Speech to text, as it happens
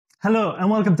Hello and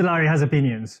welcome to Larry Has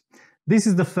Opinions. This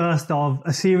is the first of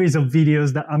a series of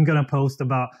videos that I'm going to post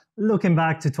about looking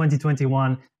back to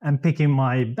 2021 and picking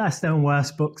my best and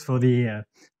worst books for the year.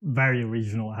 Very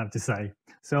original, I have to say.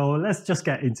 So let's just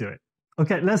get into it.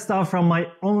 Okay, let's start from my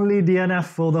only DNF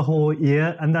for the whole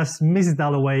year, and that's Mrs.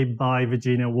 Dalloway by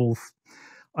Virginia Woolf.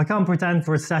 I can't pretend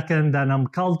for a second that I'm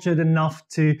cultured enough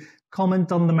to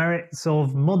comment on the merits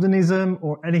of modernism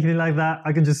or anything like that.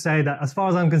 I can just say that as far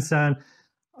as I'm concerned,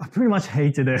 I pretty much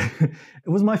hated it. It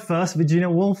was my first Virginia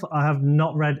Woolf. I have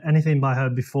not read anything by her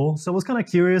before, so I was kind of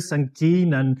curious and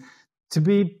keen, and to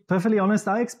be perfectly honest,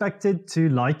 I expected to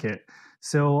like it.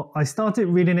 So I started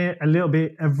reading it a little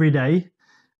bit every day,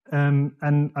 and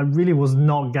I really was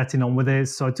not getting on with it,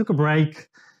 so I took a break,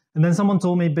 and then someone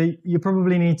told me, but you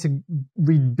probably need to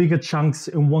read bigger chunks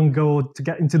in one go to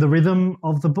get into the rhythm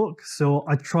of the book. So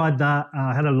I tried that.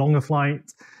 I had a longer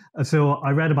flight, so I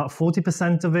read about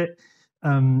 40% of it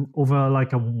over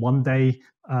like a one-day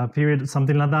period,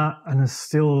 something like that, and I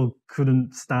still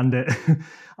couldn't stand it.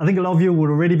 I think a lot of you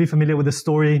will already be familiar with the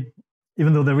story,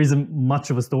 even though there isn't much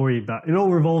of a story, but it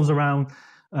all revolves around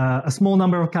a small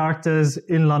number of characters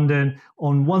in London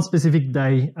on one specific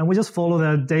day, and we just follow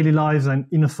their daily lives and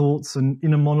inner thoughts and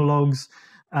inner monologues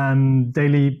and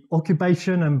daily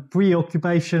occupation and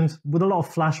preoccupations, with a lot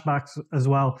of flashbacks as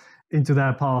well into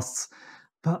their pasts.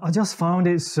 But I just found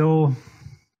it so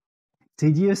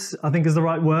tedious, I think is the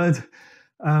right word.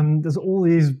 There's all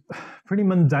these pretty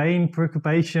mundane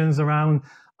preoccupations around,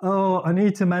 oh, I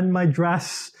need to mend my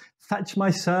dress, fetch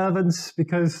my servants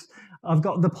because I've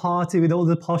got the party with all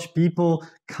the posh people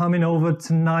coming over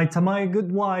tonight. Am I a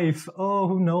good wife? Oh,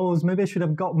 who knows? Maybe I should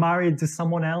have got married to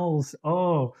someone else.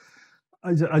 Oh,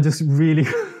 I just really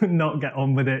could not get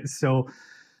on with it. So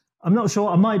I'm not sure.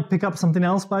 I might pick up something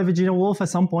else by Virginia Woolf at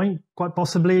some point, quite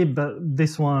possibly. But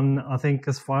this one, I think,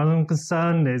 as far as I'm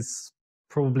concerned, is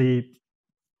probably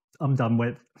I'm done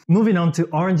with. Moving on to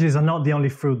Oranges Are Not the Only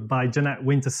Fruit by Jeanette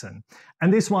Winterson.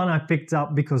 And this one I picked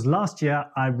up because last year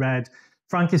I read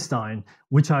Frankenstein,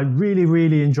 which I really,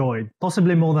 really enjoyed,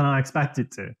 possibly more than I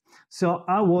expected to. So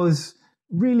I was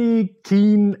really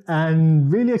keen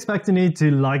and really expecting it to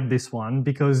like this one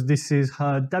because this is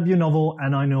her debut novel,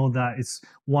 and I know that it's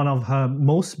one of her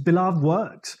most beloved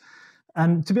works.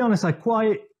 And to be honest, I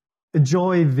quite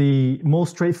enjoy the more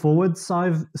straightforward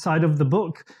side of the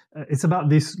book. It's about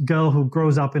this girl who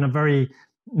grows up in a very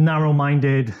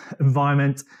narrow-minded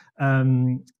environment,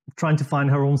 trying to find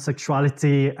her own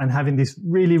sexuality and having this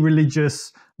really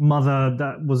religious mother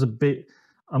that was a bit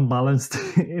unbalanced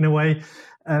in a way.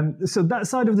 So that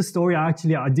side of the story, I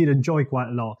did enjoy quite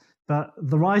a lot. But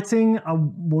the writing, I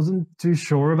wasn't too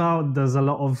sure about. There's a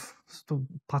lot of sort of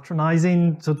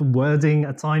patronizing sort of wording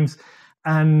at times.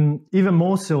 And even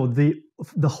more so,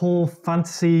 the whole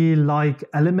fantasy-like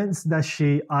elements that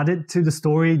she added to the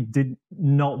story did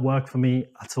not work for me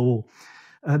at all.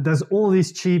 There's all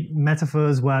these cheap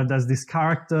metaphors where there's this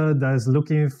character that's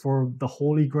looking for the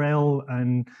Holy Grail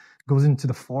and goes into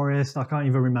the forest. I can't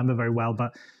even remember very well,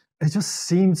 but it just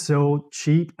seemed so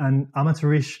cheap and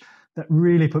amateurish that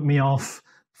really put me off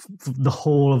the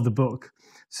whole of the book.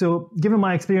 So given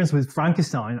my experience with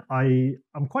Frankenstein,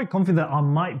 I'm quite confident I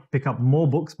might pick up more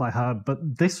books by her, but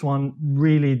this one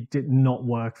really did not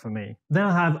work for me. Then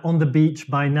I have On the Beach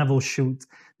by Neville Shute.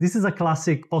 This is a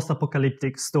classic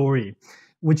post-apocalyptic story,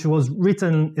 which was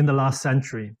written in the last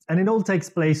century. And it all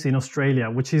takes place in Australia,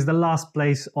 which is the last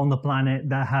place on the planet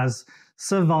that has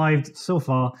survived so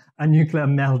far a nuclear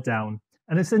meltdown.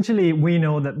 And essentially, we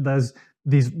know that there's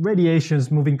these radiations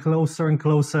moving closer and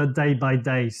closer day by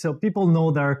day. So people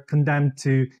know they're condemned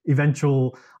to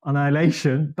eventual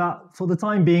annihilation, but for the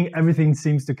time being, everything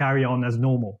seems to carry on as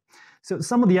normal. So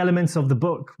some of the elements of the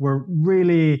book were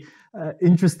really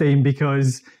interesting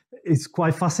because it's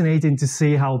quite fascinating to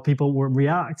see how people would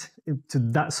react to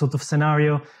that sort of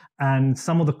scenario, and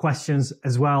some of the questions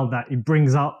as well that it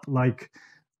brings up, like,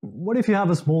 what if you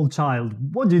have a small child?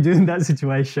 What do you do in that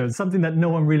situation? Something that no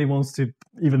one really wants to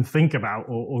even think about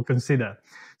or consider.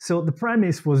 So the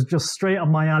premise was just straight up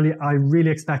my alley. I really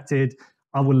expected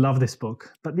I would love this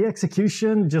book, but the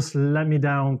execution just let me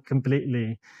down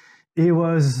completely. It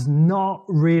was not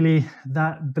really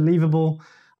that believable.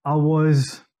 I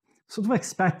was sort of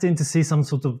expecting to see some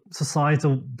sort of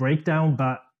societal breakdown,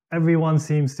 but everyone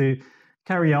seems to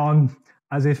carry on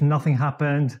as if nothing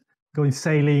happened, going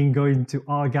sailing, going to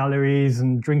art galleries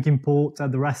and drinking port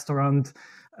at the restaurant.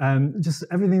 Just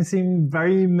everything seemed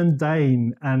very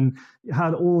mundane, and you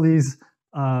had all these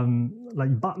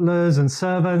like butlers and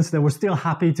servants that were still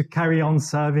happy to carry on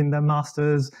serving their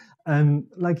masters. And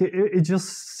like it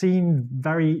just seemed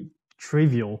very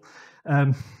trivial.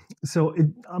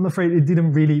 I'm afraid it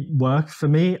didn't really work for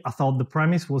me. I thought the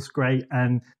premise was great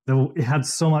and it had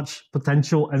so much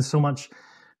potential and so much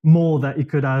more that it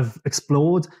could have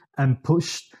explored and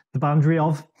pushed the boundary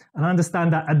of. And I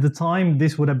understand that at the time,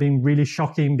 this would have been really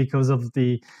shocking because of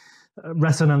the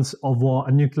resonance of what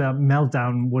a nuclear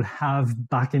meltdown would have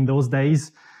back in those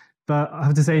days. But I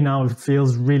have to say now it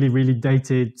feels really, really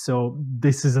dated. So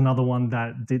this is another one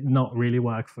that did not really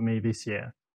work for me this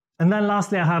year. And then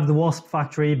lastly, I have The Wasp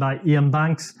Factory by Ian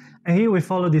Banks. And here we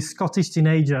follow this Scottish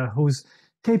teenager who's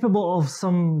capable of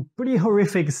some pretty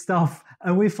horrific stuff.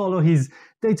 And we follow his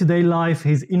day-to-day life,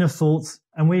 his inner thoughts,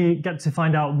 and we get to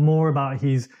find out more about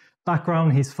his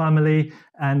background, his family,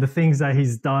 and the things that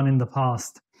he's done in the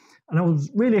past. And I was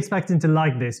really expecting to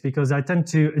like this because I tend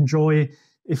to enjoy,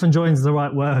 if enjoying is the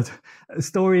right word,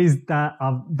 stories that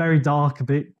are very dark, a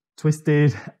bit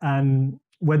twisted, and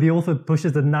where the author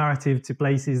pushes the narrative to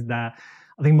places that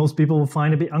I think most people will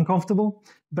find a bit uncomfortable.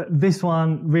 But this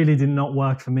one really did not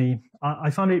work for me.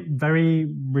 I found it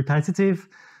very repetitive.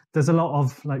 There's a lot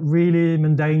of like really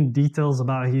mundane details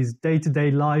about his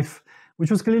day-to-day life, which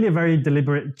was clearly a very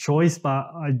deliberate choice, but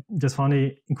I just found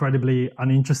it incredibly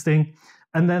uninteresting.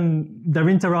 And then they're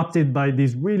interrupted by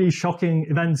these really shocking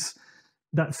events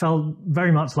that felt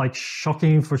very much like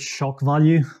shocking for shock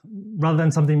value. Rather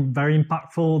than something very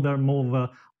impactful, they're more of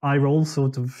a eye roll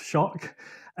sort of shock.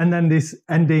 And then this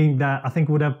ending that I think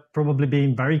would have probably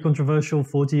been very controversial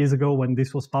 40 years ago when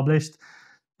this was published.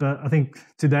 But I think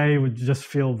today would just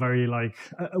feel very like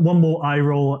one more eye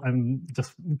roll and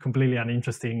just completely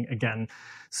uninteresting again.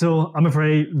 So I'm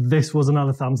afraid this was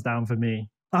another thumbs down for me.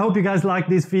 I hope you guys liked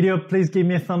this video. Please give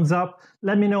me a thumbs up.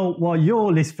 Let me know what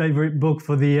your least favorite book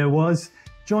for the year was.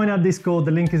 Join our Discord,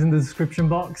 the link is in the description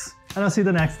box, and I'll see you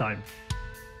the next time.